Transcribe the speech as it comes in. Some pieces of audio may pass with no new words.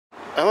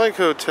I like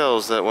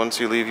hotels that once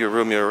you leave your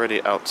room, you're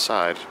already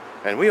outside.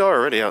 And we are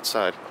already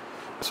outside.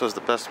 This was the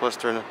Best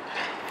Western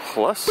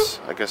Plus.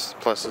 I guess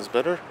Plus is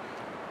better.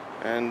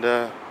 And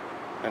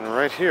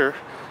right here,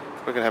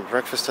 we're gonna have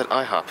breakfast at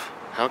IHOP.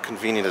 How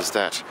convenient is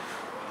that?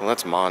 Well,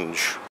 let's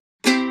mange.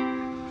 I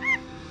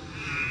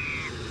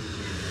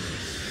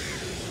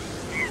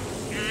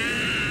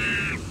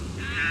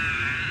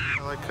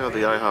like how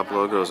the IHOP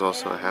logo is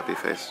also a happy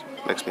face.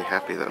 Makes me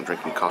happy that I'm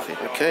drinking coffee.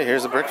 Okay,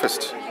 here's the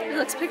breakfast. It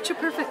looks picture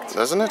perfect.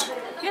 Doesn't it?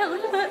 Yeah,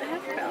 look at that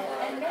hash brown.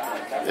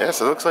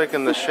 Yes, it looks like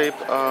in the shape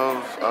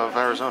of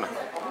Arizona.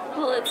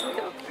 Well, it's like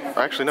a...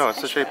 Actually, no,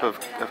 it's the shape of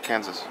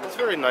Kansas. It's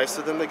very nice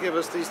of them. They give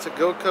us these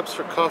to-go cups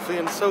for coffee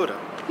and soda.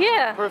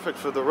 Yeah. Perfect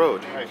for the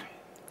road. Right.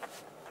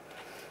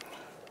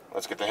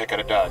 Let's get the heck out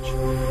of Dodge.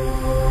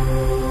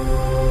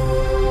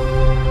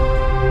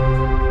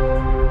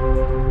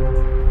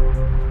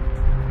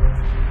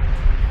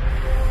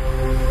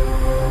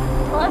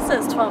 Well, that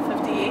says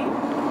 12:58.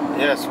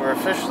 Yes, we're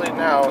officially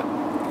now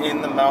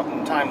in the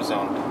Mountain Time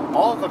Zone.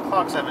 All of the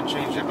clocks haven't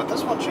changed yet, but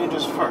this one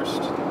changes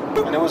first.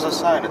 And it was a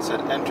sign that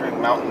said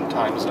entering Mountain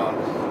Time Zone,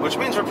 which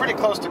means we're pretty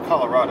close to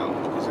Colorado,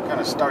 because it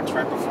kind of starts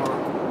right before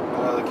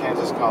the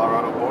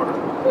Kansas-Colorado border.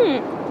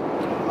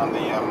 On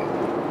the,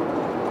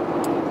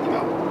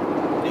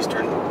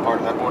 eastern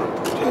part of that border.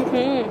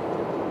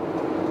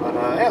 But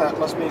yeah, that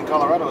must mean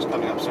Colorado is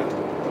coming up soon.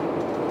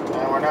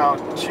 And we're now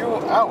 2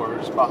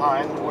 hours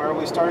behind where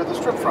we started this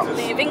trip from.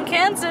 Leaving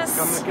Kansas.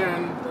 Come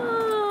again.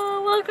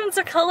 Oh, welcome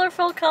to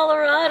colorful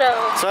Colorado.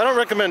 So I don't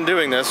recommend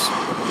doing this,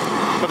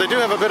 but they do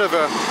have a bit of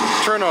a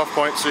turn-off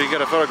point, so you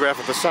get a photograph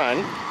of the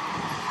sign.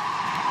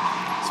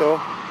 So,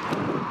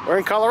 we're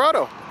in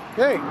Colorado.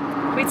 Yay.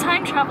 We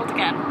time traveled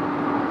again.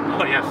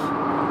 Oh, yes.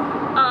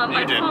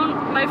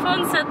 My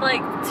phone said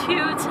like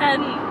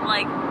 2:10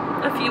 like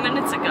a few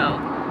minutes ago.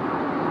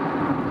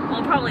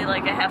 Well, probably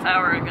like a half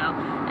hour ago.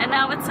 And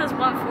now it says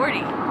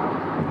 1:40.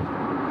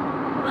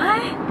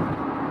 What?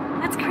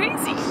 That's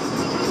crazy.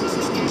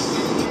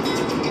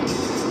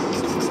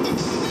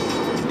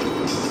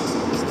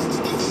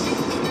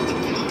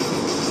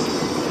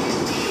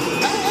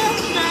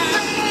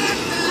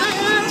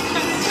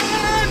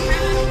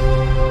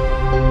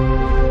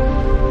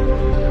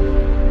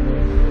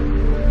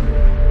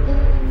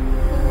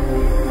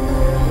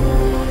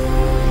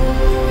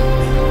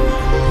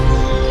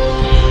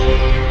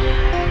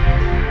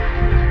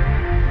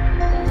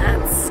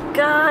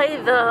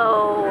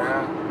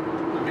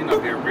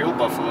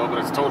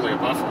 Totally a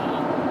buffalo.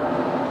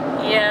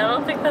 Yeah, I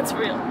don't think that's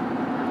real.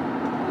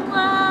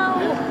 Wow!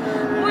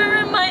 Yeah. We're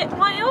in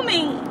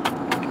Wyoming!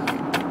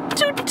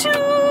 Toot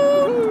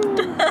toot!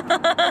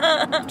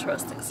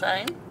 Interesting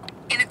sign.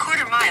 In a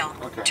quarter mile,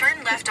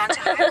 turn left onto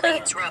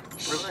Highlands Road.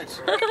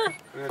 Right. We're going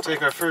to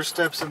take our first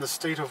steps in the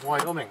state of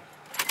Wyoming.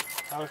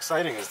 How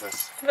exciting is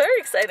this? Very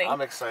exciting.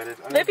 I'm excited.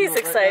 Libby's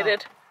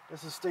excited.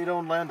 This is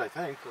state-owned land, I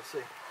think. Let's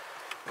see.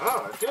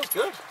 Oh, it feels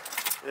good.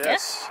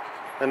 Yes. Yeah.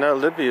 And now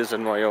Libby is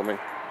in Wyoming.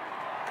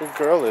 Good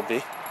girl,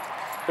 Libby.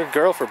 Good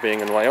girl for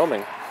being in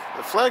Wyoming.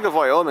 The flag of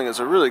Wyoming is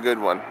a really good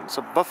one. It's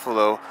a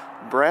buffalo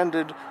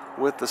branded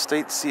with the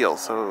state seal,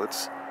 so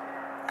it's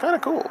kind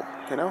of cool,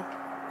 you know?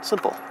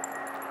 Simple.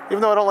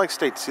 Even though I don't like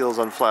state seals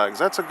on flags,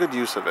 that's a good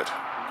use of it.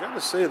 I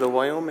gotta say, the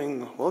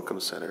Wyoming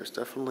Welcome Center is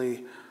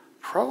definitely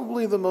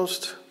probably the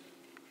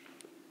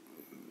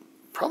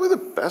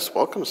best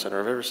welcome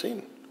center I've ever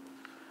seen.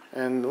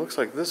 And it looks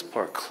like this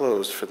part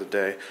closed for the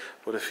day,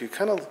 but if you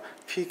kind of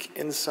peek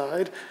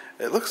inside,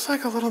 it looks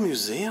like a little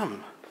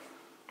museum.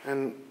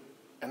 And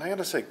I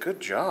gotta say, good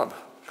job.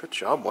 Good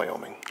job,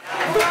 Wyoming.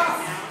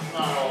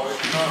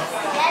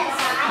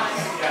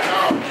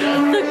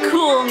 The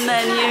cool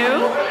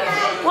menu.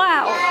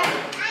 Wow.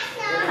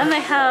 And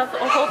they have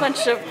a whole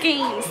bunch of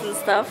games and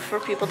stuff for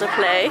people to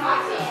play.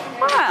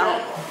 Wow.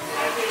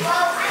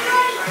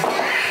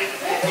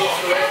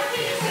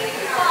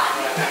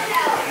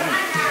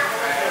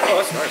 Oh,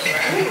 that's nice.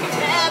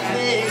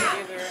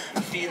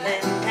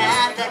 Feeling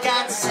that I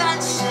got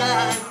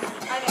sunshine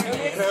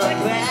in a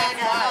bag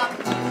of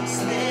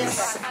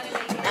business.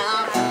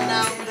 Now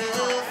I'm the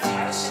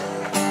future.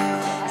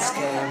 It's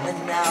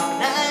coming down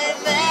like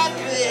that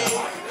way.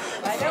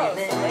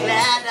 Feeling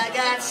glad I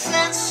got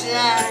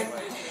sunshine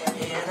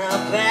in a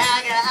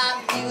bag of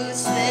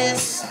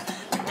useless.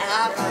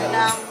 Now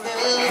I'm the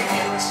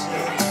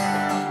future.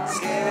 It's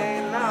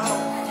coming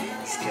on.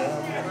 It's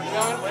coming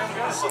on.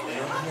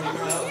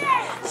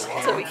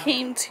 So we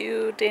came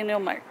to Daniel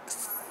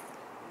Marks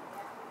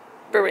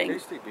Brewing.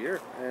 Tasty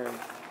beer, and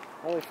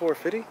only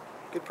 $4.50.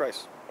 Good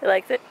price. You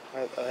liked it?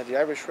 I had the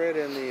Irish Red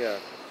and the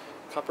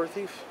Copper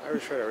Thief.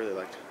 Irish Red I really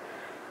liked.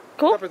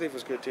 Cool. Copper Thief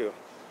was good too.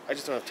 I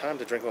just don't have time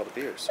to drink all the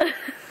beers.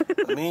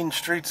 The mean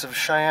streets of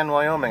Cheyenne,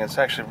 Wyoming. It's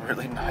actually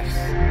really nice.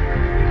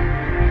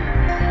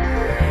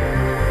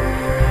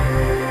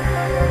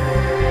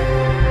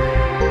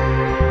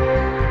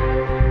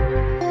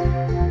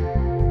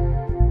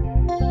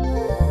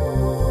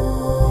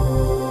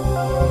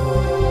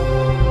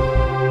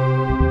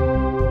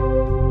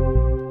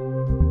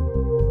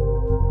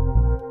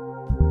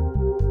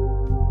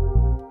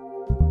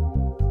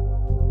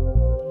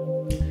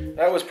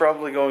 That was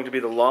probably going to be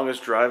the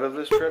longest drive of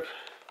this trip,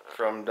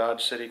 from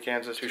Dodge City,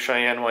 Kansas to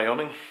Cheyenne,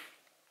 Wyoming.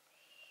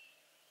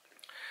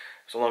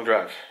 It's a long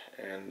drive,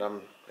 and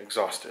I'm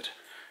exhausted.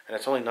 And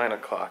it's only 9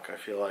 o'clock. I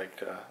feel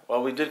like,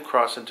 well, we did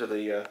cross into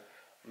the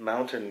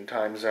mountain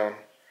time zone.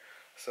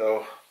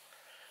 So,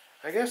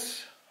 I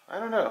guess, I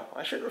don't know.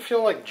 I shouldn't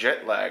feel like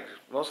jet lagged,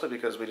 mostly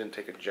because we didn't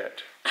take a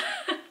jet.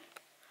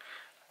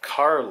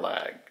 Car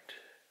lagged.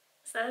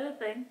 Is that a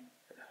thing?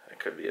 It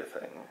could be a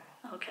thing.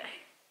 Okay.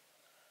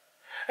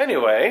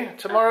 Anyway,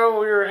 tomorrow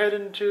we're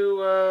heading to,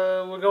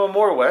 we're going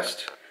more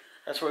west.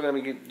 That's what we're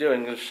going to be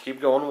doing. Just keep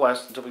going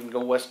west until we can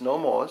go west no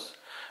more.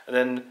 And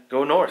then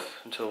go north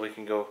until we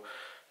can go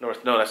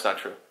north. No, that's not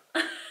true.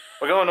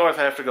 We're going north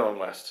after going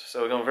west.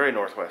 So we're going very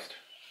northwest.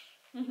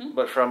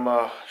 But from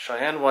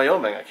Cheyenne,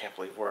 Wyoming, I can't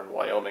believe we're in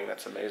Wyoming.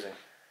 That's amazing.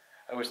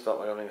 I always thought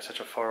Wyoming was such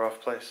a far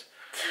off place.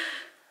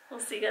 We'll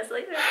see you guys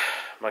later.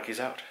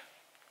 Monkeys out.